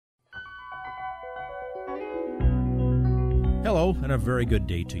Hello, and a very good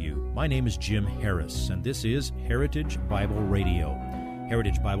day to you. My name is Jim Harris, and this is Heritage Bible Radio.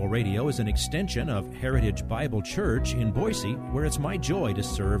 Heritage Bible Radio is an extension of Heritage Bible Church in Boise, where it's my joy to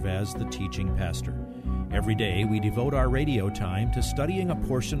serve as the teaching pastor. Every day, we devote our radio time to studying a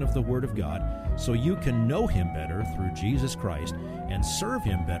portion of the Word of God so you can know Him better through Jesus Christ and serve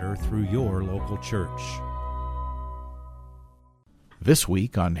Him better through your local church. This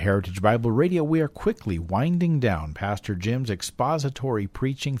week on Heritage Bible Radio, we are quickly winding down Pastor Jim's expository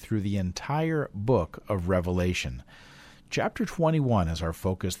preaching through the entire book of Revelation. Chapter 21 is our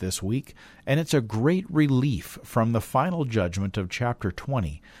focus this week, and it's a great relief from the final judgment of chapter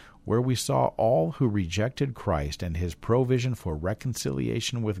 20, where we saw all who rejected Christ and His provision for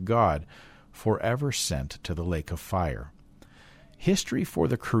reconciliation with God forever sent to the lake of fire. History for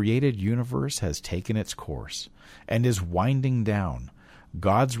the created universe has taken its course and is winding down.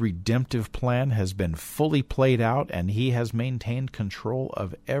 God's redemptive plan has been fully played out, and He has maintained control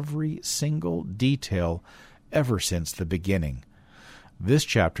of every single detail ever since the beginning. This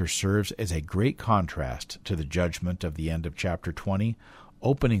chapter serves as a great contrast to the judgment of the end of chapter 20,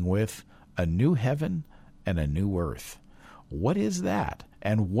 opening with a new heaven and a new earth. What is that,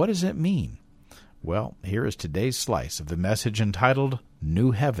 and what does it mean? Well, here is today's slice of the message entitled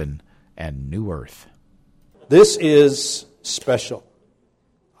New Heaven and New Earth. This is special.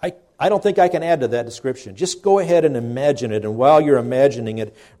 I don't think I can add to that description. Just go ahead and imagine it, and while you're imagining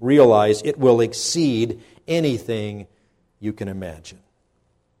it, realize it will exceed anything you can imagine.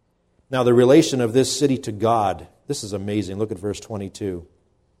 Now, the relation of this city to God, this is amazing. Look at verse 22.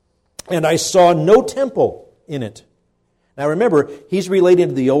 And I saw no temple in it. Now remember, he's related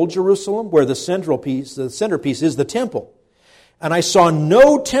to the Old Jerusalem, where the centerpiece is the temple. And I saw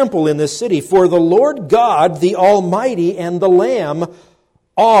no temple in this city, for the Lord God, the Almighty, and the Lamb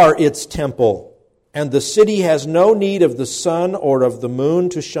are its temple. And the city has no need of the sun or of the moon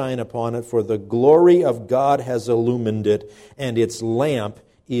to shine upon it, for the glory of God has illumined it, and its lamp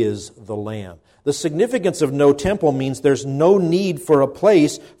is the Lamb. The significance of no temple means there's no need for a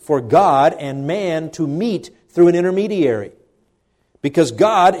place for God and man to meet through an intermediary. Because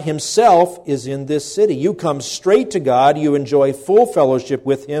God Himself is in this city. You come straight to God. You enjoy full fellowship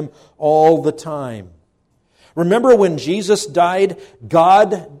with Him all the time. Remember when Jesus died,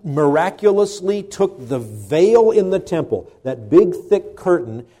 God miraculously took the veil in the temple, that big thick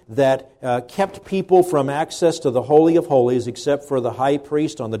curtain that kept people from access to the Holy of Holies except for the high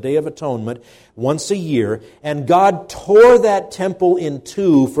priest on the Day of Atonement once a year, and God tore that temple in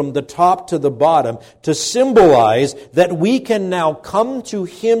two from the top to the bottom to symbolize that we can now come to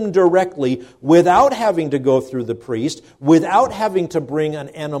Him directly without having to go through the priest, without having to bring an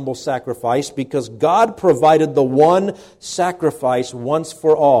animal sacrifice, because God provided the one sacrifice once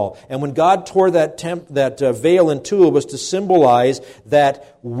for all. And when God tore that veil in two, it was to symbolize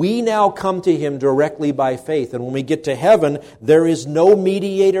that we now come to Him directly by faith. And when we get to heaven, there is no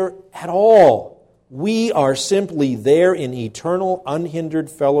mediator at all. We are simply there in eternal,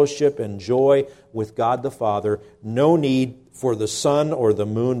 unhindered fellowship and joy with God the Father. No need for the sun or the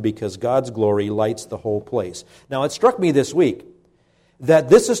moon, because God's glory lights the whole place. Now, it struck me this week that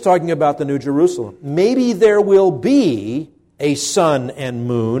this is talking about the New Jerusalem. Maybe there will be a sun and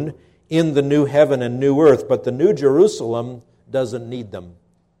moon in the new heaven and new earth, but the New Jerusalem doesn't need them,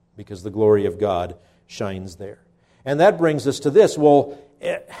 because the glory of God shines there. And that brings us to this. Well,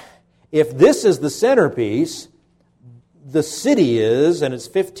 if this is the centerpiece, the city is, and it's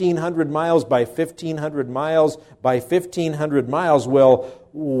 1,500 miles by 1,500 miles by 1,500 miles, well,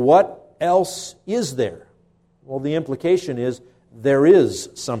 what else is there? Well, the implication is there is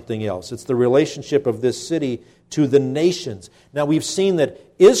something else. It's the relationship of this city to the nations. Now, we've seen that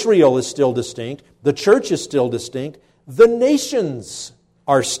Israel is still distinct, the church is still distinct, the nations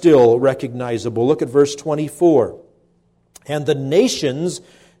are still recognizable. Look at verse 24. And the nations,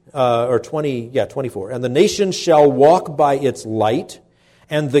 24. And the nations shall walk by its light,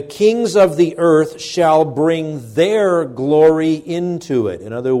 and the kings of the earth shall bring their glory into it.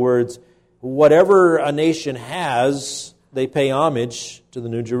 In other words, whatever a nation has, they pay homage to the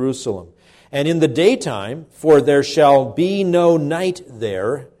New Jerusalem. And in the daytime, for there shall be no night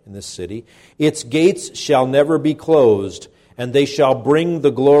there in this city, its gates shall never be closed, and they shall bring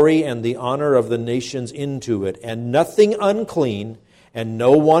the glory and the honor of the nations into it, and nothing unclean, and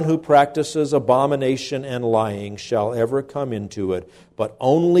no one who practices abomination and lying shall ever come into it, but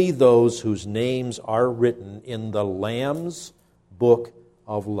only those whose names are written in the Lamb's book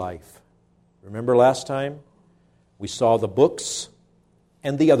of life. Remember last time? We saw the books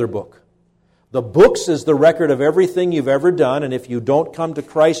and the other book. The books is the record of everything you've ever done, and if you don't come to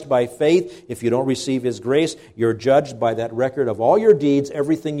Christ by faith, if you don't receive His grace, you're judged by that record of all your deeds,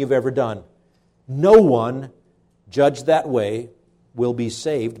 everything you've ever done. No one judged that way will be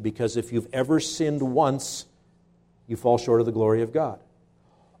saved, because if you've ever sinned once, you fall short of the glory of God.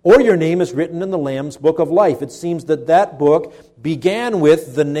 Or your name is written in the Lamb's Book of Life. It seems that that book began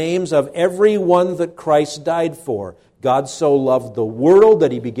with the names of everyone that Christ died for. God so loved the world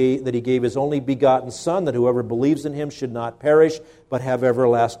that He gave His only begotten Son, that whoever believes in Him should not perish, but have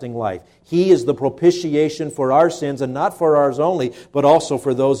everlasting life. He is the propitiation for our sins, and not for ours only, but also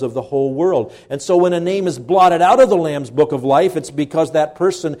for those of the whole world. And so when a name is blotted out of the Lamb's Book of Life, it's because that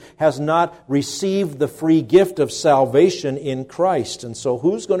person has not received the free gift of salvation in Christ. And so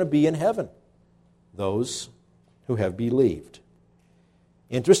who's going to be in heaven? Those who have believed.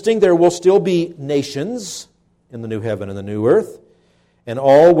 Interesting, there will still be nations in the new heaven and the new earth, and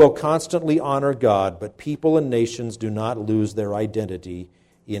all will constantly honor God, but people and nations do not lose their identity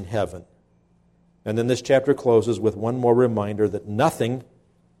in heaven. And then this chapter closes with one more reminder that nothing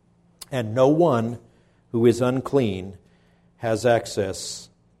and no one who is unclean has access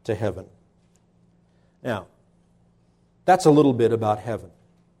to heaven. Now, that's a little bit about heaven.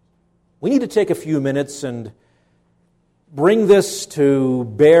 We need to take a few minutes and bring this to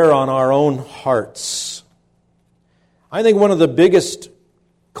bear on our own hearts. I think one of the biggest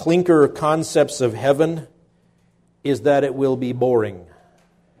clinker concepts of heaven is that it will be boring.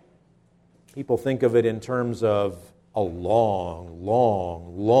 People think of it in terms of a long,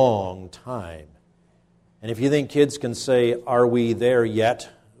 long, long time. And if you think kids can say, "Are we there yet?"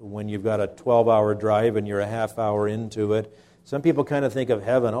 when you've got a 12-hour drive and you're a half hour into it, some people kind of think of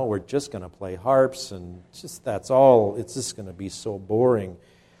heaven, oh, we're just going to play harps and just that's all. It's just going to be so boring.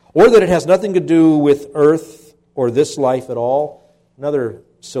 Or that it has nothing to do with earth or this life at all. Another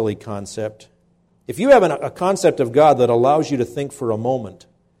silly concept. If you have a concept of God that allows you to think for a moment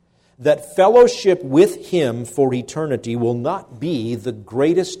that fellowship with Him for eternity will not be the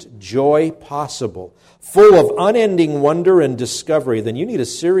greatest joy possible, full of unending wonder and discovery, then you need a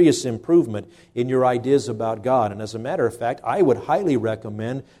serious improvement in your ideas about God. And as a matter of fact, I would highly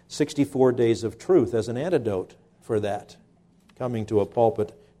recommend 64 Days of Truth as an antidote for that, coming to a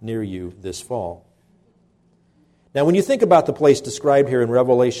pulpit near you this fall. Now, when you think about the place described here in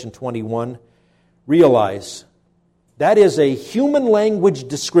Revelation 21, realize that is a human language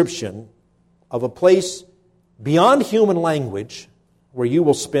description of a place beyond human language where you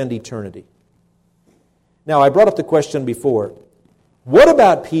will spend eternity. Now, I brought up the question before. What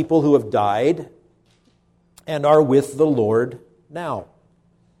about people who have died and are with the Lord now?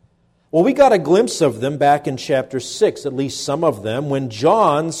 Well, we got a glimpse of them back in chapter 6, at least some of them, when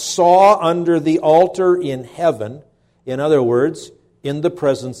John saw under the altar in heaven, in other words, in the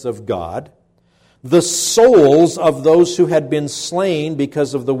presence of God, the souls of those who had been slain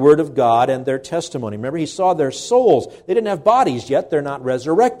because of the word of God and their testimony. Remember, he saw their souls. They didn't have bodies yet. They're not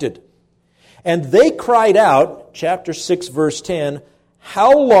resurrected. And they cried out, chapter 6, verse 10,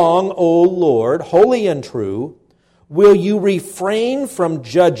 "How long, O Lord, holy and true, will you refrain from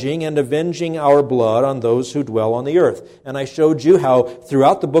judging and avenging our blood on those who dwell on the earth?" And I showed you how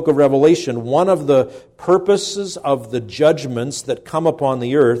throughout the book of Revelation, one of the purposes of the judgments that come upon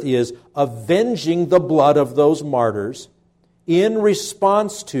the earth is avenging the blood of those martyrs in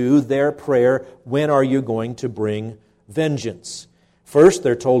response to their prayer, "When are you going to bring vengeance?" First,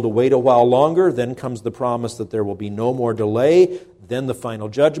 they're told to wait a while longer. Then comes the promise that there will be no more delay. Then the final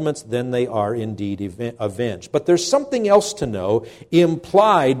judgments. Then they are indeed avenged. But there's something else to know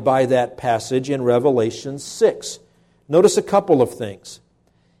implied by that passage in Revelation 6. Notice a couple of things.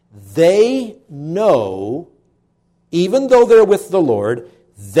 They know, even though they're with the Lord,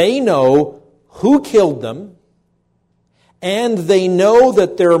 they know who killed them, and they know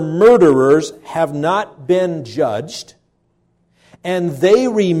that their murderers have not been judged, and they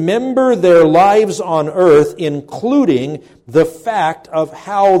remember their lives on earth, including the fact of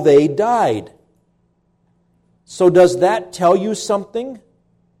how they died. So does that tell you something?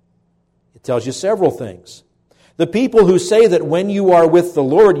 It tells you several things. The people who say that when you are with the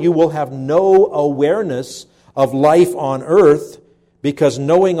Lord, you will have no awareness of life on earth because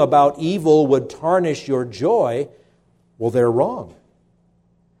knowing about evil would tarnish your joy, well, they're wrong.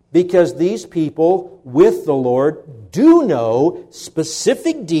 Because these people with the Lord do know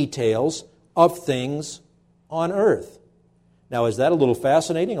specific details of things on earth. Now, is that a little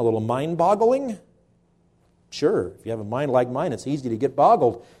fascinating, a little mind-boggling? Sure. If you have a mind like mine, it's easy to get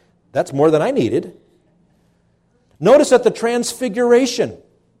boggled. That's more than I needed. Notice at the Transfiguration,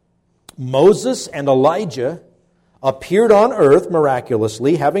 Moses and Elijah appeared on earth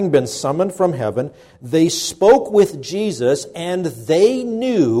miraculously, having been summoned from heaven. They spoke with Jesus, and they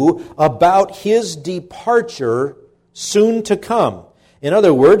knew about his departure soon to come. In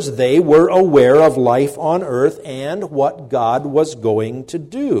other words, they were aware of life on earth and what God was going to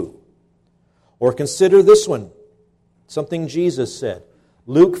do. Or consider this one, something Jesus said.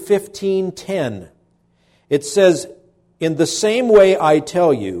 Luke 15:10. It says, "In the same way I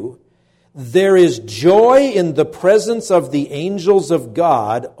tell you, there is joy in the presence of the angels of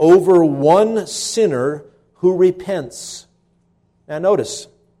God over one sinner who repents." Now notice,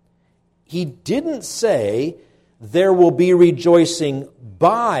 he didn't say there will be rejoicing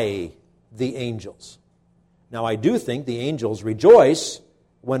by the angels. Now I do think the angels rejoice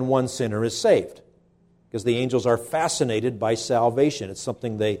when one sinner is saved, because the angels are fascinated by salvation. It's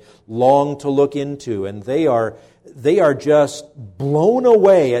something they long to look into, and they are just blown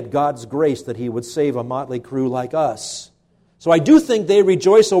away at God's grace that he would save a motley crew like us. So I do think they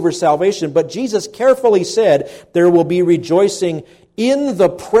rejoice over salvation, but Jesus carefully said there will be rejoicing in the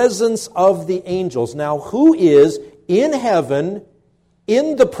presence of the angels. Now, who is in heaven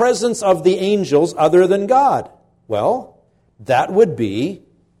in the presence of the angels other than God? Well, that would be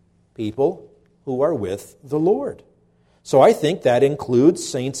people who are with the Lord. So I think that includes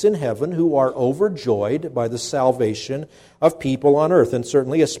saints in heaven who are overjoyed by the salvation of people on earth, and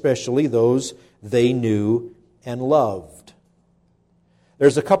certainly especially those they knew and loved.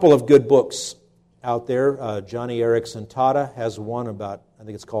 There's a couple of good books out there. Johnny Erickson Tata has one about, I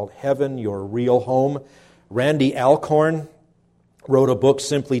think it's called Heaven, Your Real Home. Randy Alcorn wrote a book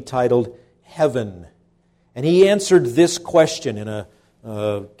simply titled Heaven. And he answered this question in a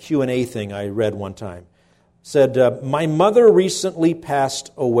Q&A thing I read one time. Said, "My mother recently passed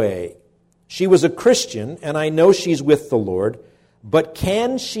away. She was a Christian, and I know she's with the Lord, but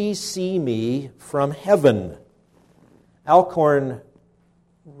can she see me from heaven?" Alcorn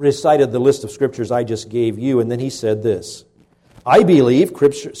recited the list of scriptures I just gave you, and then he said this, "I believe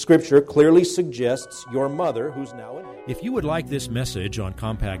Scripture clearly suggests your mother, who's now in heaven." If you would like this message on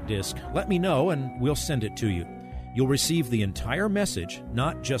compact disc, let me know and we'll send it to you. You'll receive the entire message,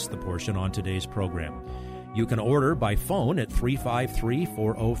 not just the portion on today's program. You can order by phone at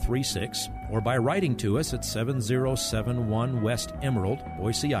 353-4036 or by writing to us at 7071 West Emerald,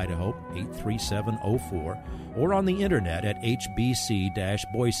 Boise, Idaho, 83704, or on the internet at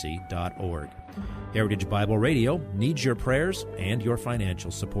hbc-boise.org. Heritage Bible Radio needs your prayers and your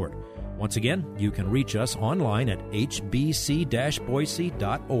financial support. Once again, you can reach us online at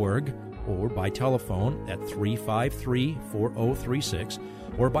hbc-boise.org or by telephone at 353-4036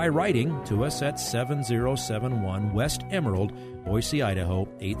 or by writing to us at 7071 West Emerald, Boise, Idaho,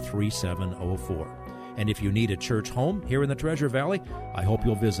 83704. And if you need a church home here in the Treasure Valley, I hope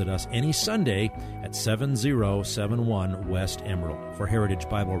you'll visit us any Sunday at 7071 West Emerald. For Heritage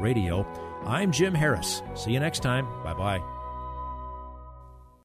Bible Radio, I'm Jim Harris. See you next time. Bye-bye.